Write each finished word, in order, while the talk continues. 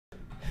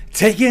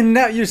Taking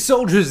out your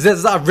soldiers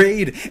as I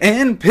raid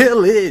and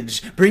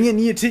pillage, bringing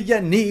you to your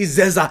knees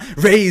as I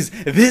raise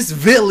this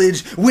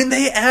village. When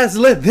they ask,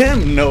 let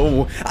them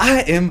know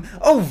I am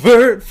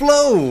Overt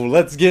Flow.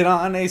 Let's get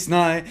on a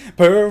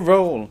sniper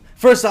roll.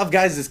 First off,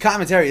 guys, this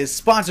commentary is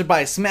sponsored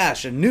by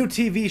Smash, a new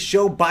TV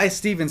show by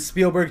Steven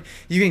Spielberg.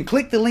 You can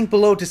click the link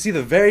below to see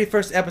the very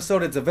first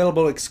episode. It's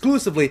available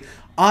exclusively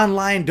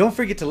online. Don't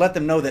forget to let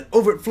them know that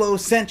Overt Flow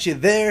sent you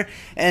there.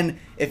 And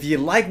if you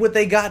like what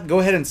they got, go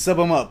ahead and sub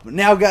them up.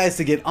 Now, guys,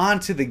 to get on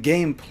to the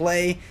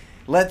gameplay,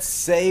 let's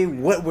say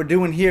what we're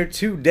doing here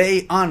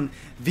today on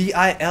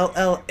Village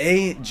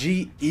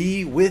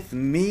with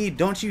me.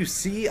 Don't you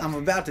see? I'm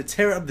about to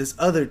tear up this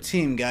other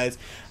team, guys.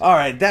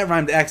 Alright, that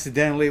rhymed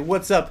accidentally.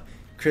 What's up,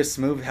 Chris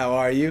Smooth? How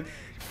are you?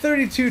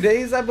 32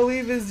 days, I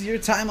believe, is your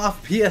time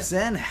off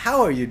PSN.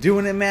 How are you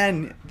doing it,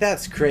 man?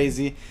 That's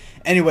crazy.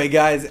 Anyway,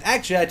 guys,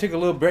 actually, I took a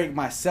little break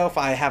myself.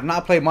 I have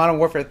not played Modern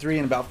Warfare 3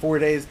 in about 4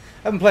 days.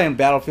 I've been playing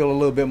Battlefield a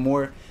little bit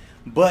more,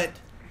 but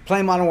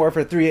playing Modern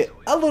Warfare 3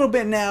 a little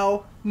bit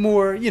now,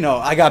 more, you know,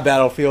 I got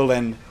Battlefield,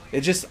 and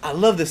it just, I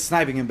love the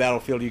sniping in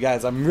Battlefield, you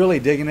guys. I'm really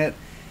digging it.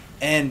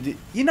 And,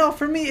 you know,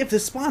 for me, if the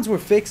spawns were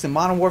fixed in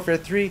Modern Warfare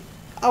 3,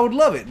 I would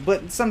love it.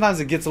 But sometimes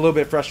it gets a little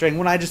bit frustrating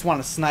when I just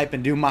want to snipe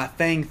and do my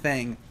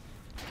thing.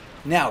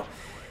 Now,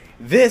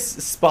 this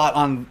spot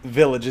on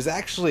Village is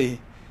actually,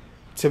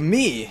 to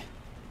me,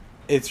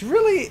 it's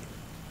really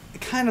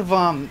kind of,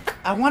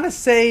 I want to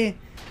say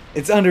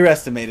it's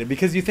underestimated,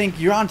 because you think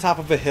you're on top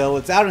of a hill,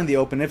 it's out in the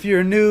open. If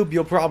you're a noob,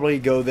 you'll probably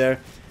go there.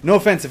 No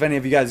offense if any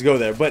of you guys go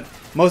there, but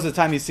most of the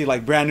time you see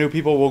like brand new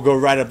people will go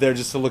right up there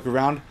just to look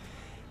around.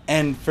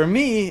 And for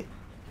me,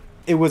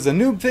 it was a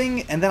noob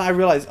thing, and then I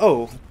realized,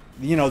 oh,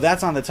 you know,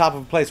 that's on the top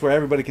of a place where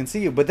everybody can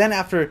see you. But then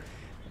after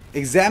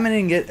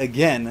examining it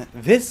again,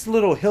 this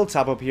little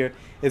hilltop up here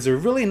is a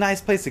really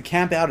nice place to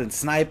camp out and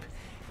snipe.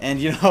 And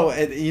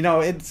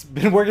it's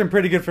been working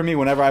pretty good for me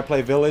whenever I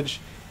play Village,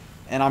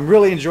 and I'm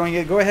really enjoying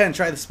it. Go ahead and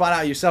try the spot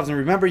out yourselves, and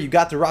remember, you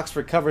got the rocks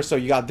for cover. So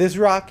you got this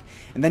rock,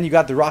 and then you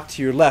got the rock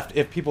to your left.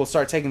 If people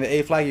start taking the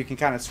A flag, you can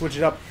kind of switch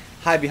it up,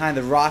 hide behind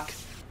the rock.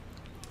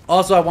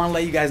 Also, I want to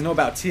let you guys know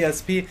about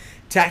TSP,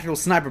 Tactical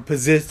Sniper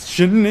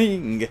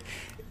Positioning.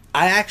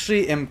 I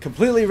actually am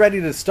completely ready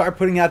to start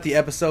putting out the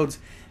episodes.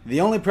 The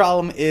only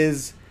problem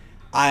is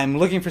I'm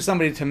looking for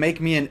somebody to make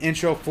me an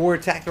intro for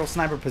Tactical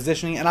Sniper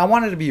Positioning, and I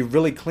want it to be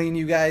really clean,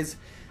 you guys.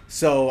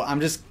 So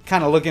I'm just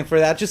kind of looking for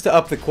that, just to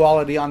up the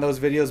quality on those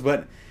videos,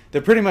 but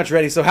they're pretty much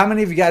ready. So how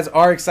many of you guys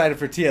are excited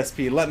for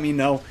TSP? Let me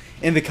know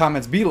in the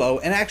comments below.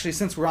 And actually,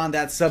 since we're on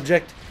that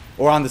subject,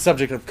 or on the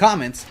subject of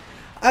comments,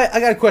 I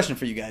got a question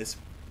for you guys.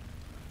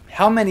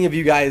 How many of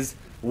you guys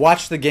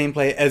watch the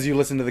gameplay as you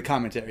listen to the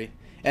commentary?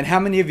 And how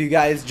many of you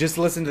guys just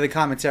listen to the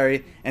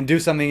commentary and do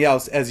something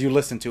else as you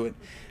listen to it?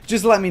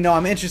 Just let me know.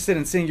 I'm interested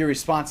in seeing your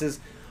responses.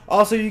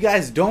 Also, you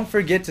guys, don't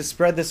forget to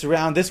spread this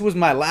around. This was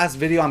my last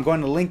video. I'm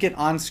going to link it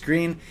on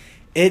screen.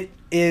 It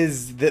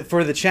is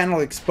for the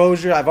channel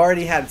exposure. I've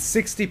already had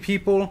 60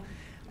 people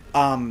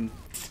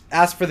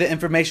ask for the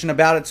information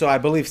about it. So I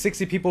believe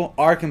 60 people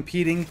are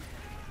competing.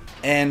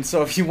 And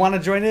so if you want to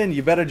join in,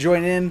 you better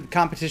join in.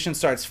 Competition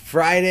starts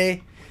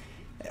Friday,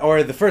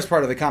 or the first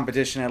part of the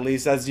competition at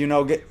least. As you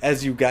know,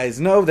 as you guys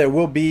know, there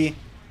will be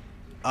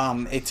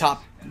a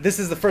top. This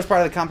is the first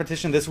part of the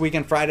competition this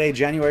weekend, Friday,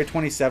 January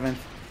 27th.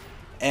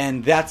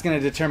 And that's going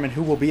to determine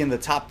who will be in the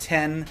top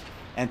 10.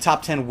 And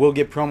top 10 will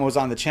get promos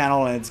on the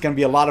channel. And it's going to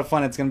be a lot of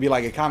fun. It's going to be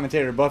like a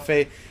commentator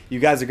buffet. You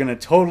guys are going to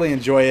totally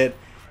enjoy it.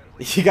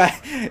 You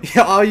guys,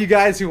 all you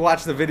guys who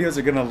watch the videos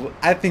are going to,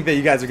 I think that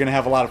you guys are going to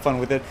have a lot of fun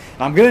with it.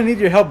 And I'm going to need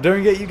your help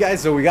during it, you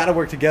guys. So we got to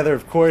work together,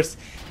 of course.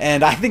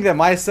 And I think that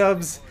my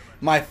subs,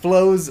 my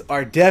flows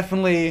are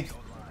definitely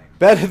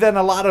better than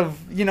a lot of,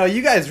 you know,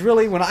 you guys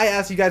really, when I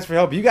ask you guys for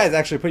help, you guys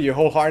actually put your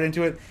whole heart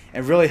into it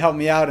and really help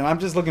me out. And I'm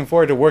just looking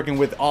forward to working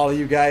with all of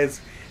you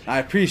guys. I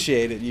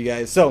appreciate it, you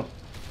guys. So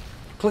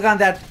click on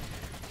that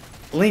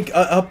link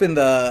up in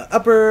the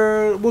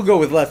upper, we'll go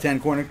with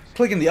left-hand corner.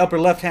 Click in the upper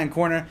left-hand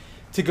corner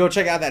to go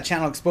check out that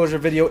channel exposure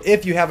video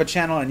if you have a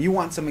channel and you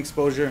want some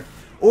exposure.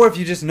 Or if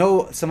you just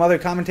know some other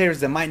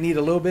commentators that might need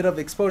a little bit of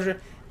exposure,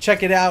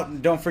 check it out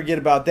and don't forget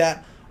about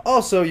that.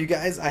 Also, you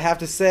guys, I have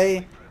to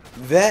say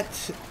that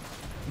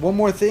one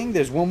more thing.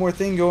 There's one more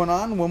thing going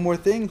on. One more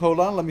thing. Hold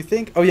on. Let me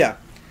think. Oh, yeah.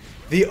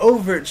 The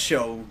Overt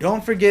Show.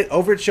 Don't forget,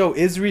 Overt Show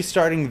is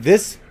restarting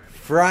this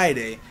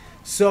Friday.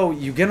 So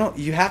you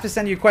have to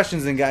send your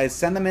questions in, guys.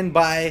 Send them in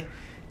by,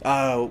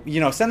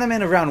 send them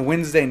in around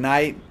Wednesday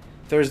night,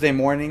 Thursday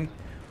morning,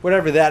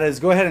 whatever that is.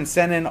 Go ahead and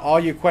send in all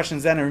your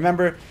questions then. And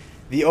remember,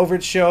 the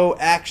Overt Show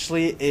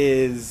actually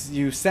is,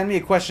 you send me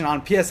a question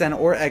on PSN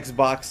or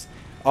Xbox.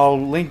 I'll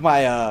link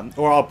my,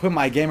 or I'll put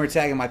my gamer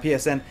tag and my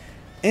PSN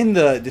in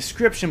the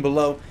description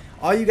below.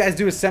 All you guys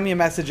do is send me a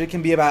message. It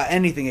can be about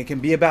anything. It can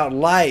be about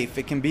life.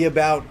 It can be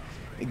about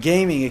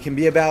gaming. It can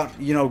be about,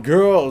 you know,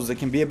 girls. It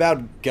can be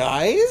about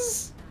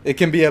guys. It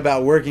can be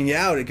about working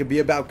out. It could be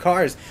about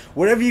cars.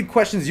 Whatever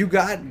questions you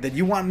got that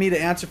you want me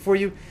to answer for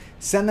you,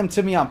 send them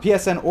to me on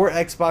PSN or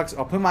Xbox.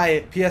 I'll put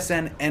my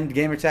PSN and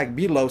gamertag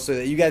below so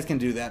that you guys can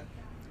do that.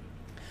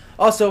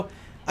 Also,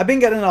 I've been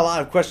getting a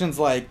lot of questions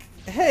like,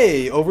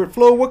 hey, Overt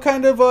Flow, what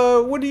kind of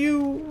what are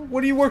you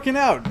working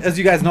out? As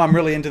you guys know, I'm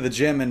really into the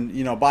gym and,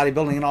 you know,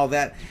 bodybuilding and all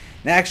that.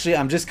 And actually,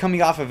 I'm just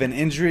coming off of an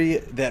injury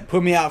that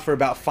put me out for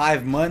about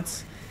 5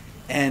 months,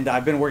 and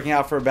I've been working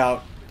out for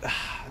about,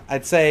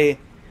 I'd say,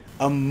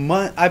 a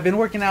month. I've been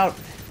working out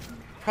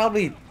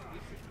probably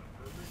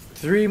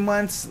 3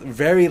 months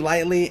very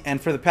lightly,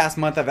 and for the past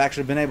month I've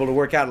actually been able to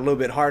work out a little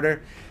bit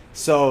harder.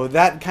 So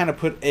that kind of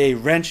put a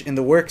wrench in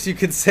the works, you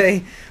could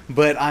say.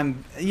 But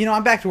I'm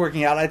back to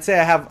working out. I'd say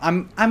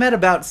I'm at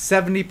about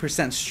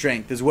 70%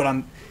 strength is what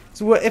I'm.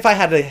 So if I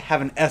had to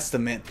have an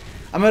estimate,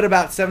 I'm at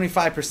about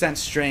 75%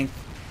 strength.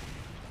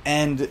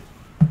 And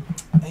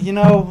you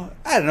know,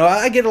 I don't know.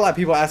 I get a lot of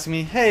people asking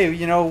me, hey,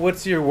 you know,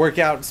 what's your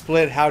workout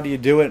split? How do you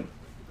do it?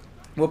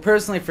 Well,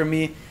 personally, for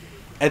me,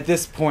 at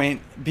this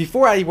point,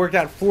 before I worked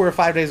out 4 or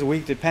 5 days a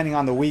week, depending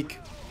on the week,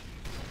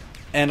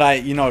 and I,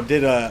 you know,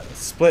 did a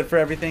split for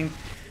everything.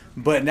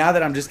 But now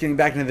that I'm just getting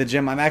back into the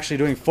gym, I'm actually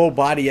doing full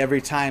body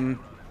every time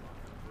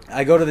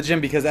I go to the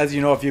gym, because as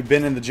you know, if you've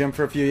been in the gym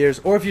for a few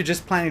years, or if you're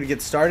just planning to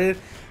get started,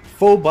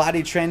 full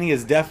body training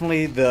is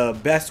definitely the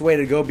best way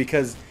to go,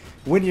 because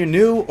when you're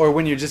new or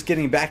when you're just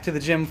getting back to the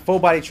gym, full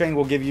body training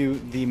will give you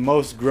the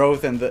most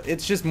growth, and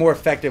it's just more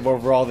effective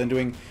overall than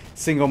doing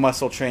single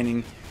muscle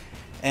training.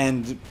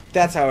 And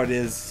that's how it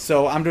is.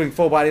 So I'm doing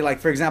full body. Like,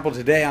 for example,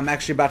 today I'm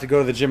actually about to go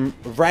to the gym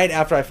right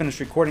after I finish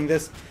recording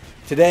this.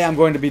 Today I'm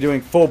going to be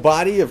doing full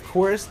body, of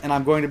course, and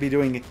I'm going to be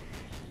doing,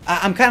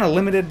 I'm kind of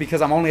limited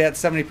because I'm only at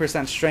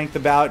 70% strength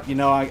about, you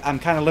know, I'm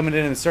kind of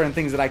limited in certain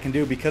things that I can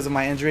do because of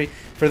my injury.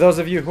 For those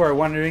of you who are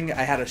wondering,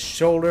 I had a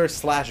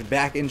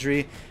shoulder/back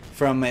injury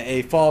from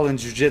a fall in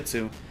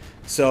jiu-jitsu.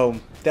 So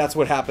that's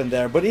what happened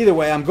there. But either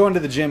way, I'm going to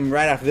the gym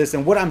right after this,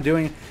 and what I'm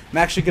doing, I'm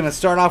actually going to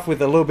start off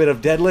with a little bit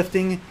of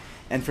deadlifting.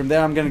 And from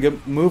there, I'm going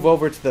to move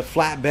over to the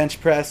flat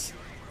bench press.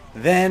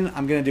 Then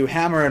I'm going to do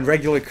hammer and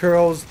regular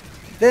curls.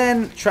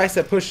 Then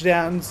tricep push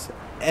downs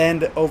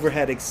and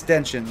overhead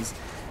extensions.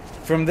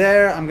 From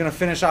there, I'm going to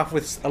finish off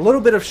with a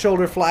little bit of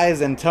shoulder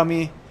flies and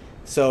tummy.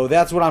 So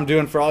that's what I'm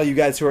doing for all you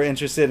guys who are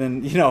interested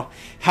in, you know,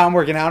 how I'm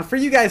working out. For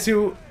you guys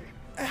who,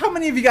 how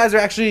many of you guys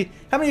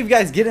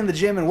get in the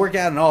gym and work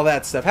out and all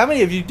that stuff? How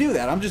many of you do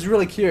that? I'm just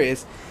really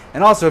curious.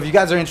 And also, if you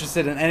guys are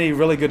interested in any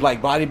really good, like,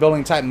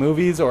 bodybuilding type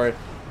movies or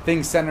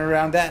things centered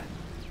around that,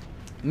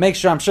 make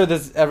sure, I'm sure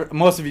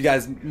most of you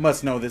guys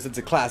must know this, it's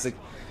a classic,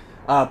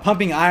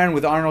 Pumping Iron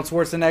with Arnold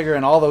Schwarzenegger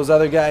and all those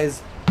other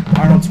guys,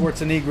 Arnold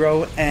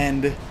Schwarzenegger.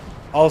 And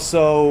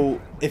also,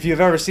 if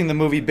you've ever seen the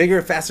movie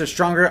Bigger, Faster,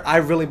 Stronger, I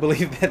really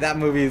believe that that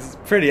movie is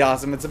pretty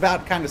awesome. It's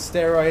about kind of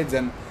steroids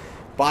and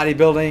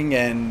bodybuilding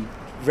and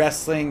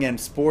wrestling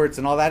and sports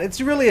and all that. It's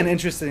really an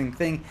interesting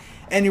thing.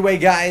 Anyway,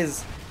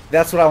 guys,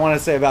 that's what I want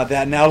to say about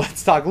that. Now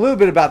let's talk a little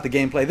bit about the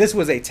gameplay. This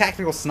was a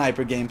tactical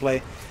sniper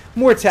gameplay.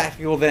 More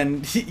tactical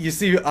than you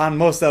see on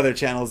most other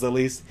channels, at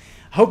least.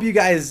 Hope you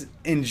guys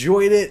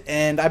enjoyed it,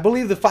 and I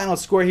believe the final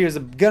score here is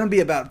going to be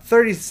about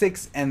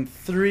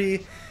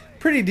 36-3.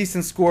 Pretty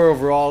decent score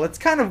overall. It's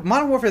kind of,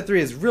 Modern Warfare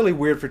 3 is really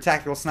weird for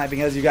tactical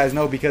sniping, as you guys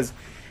know, because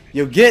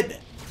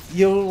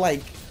you'll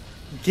like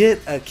get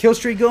a kill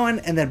streak going,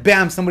 and then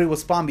bam, somebody will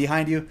spawn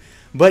behind you.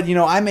 But, you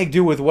know, I make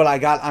do with what I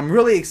got. I'm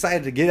really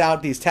excited to get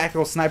out these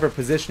tactical sniper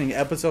positioning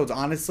episodes,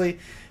 honestly,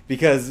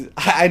 because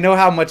I know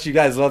how much you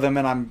guys love them,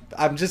 and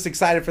I'm just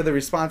excited for the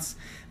response.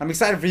 I'm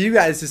excited for you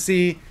guys to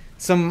see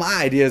some of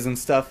my ideas and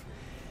stuff.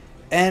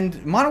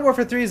 And Modern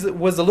Warfare 3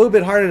 was a little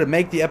bit harder to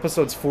make the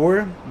episodes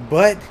for,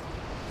 but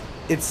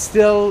it's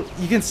still,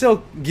 you can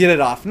still get it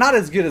off. Not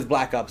as good as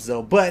Black Ops,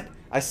 though, but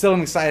I still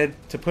am excited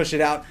to push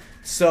it out.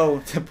 So,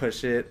 to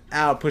push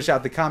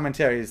out the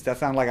commentaries. That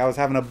sounded like I was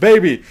having a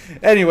baby.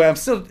 Anyway, I'm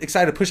still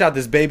excited to push out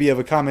this baby of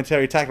a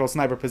commentary, tactical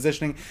sniper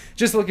positioning.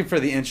 Just looking for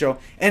the intro.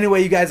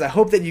 Anyway, you guys, I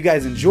hope that you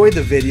guys enjoyed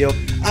the video.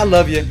 I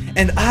love you,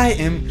 and I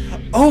am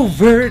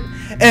Overt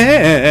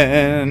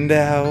and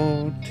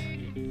out.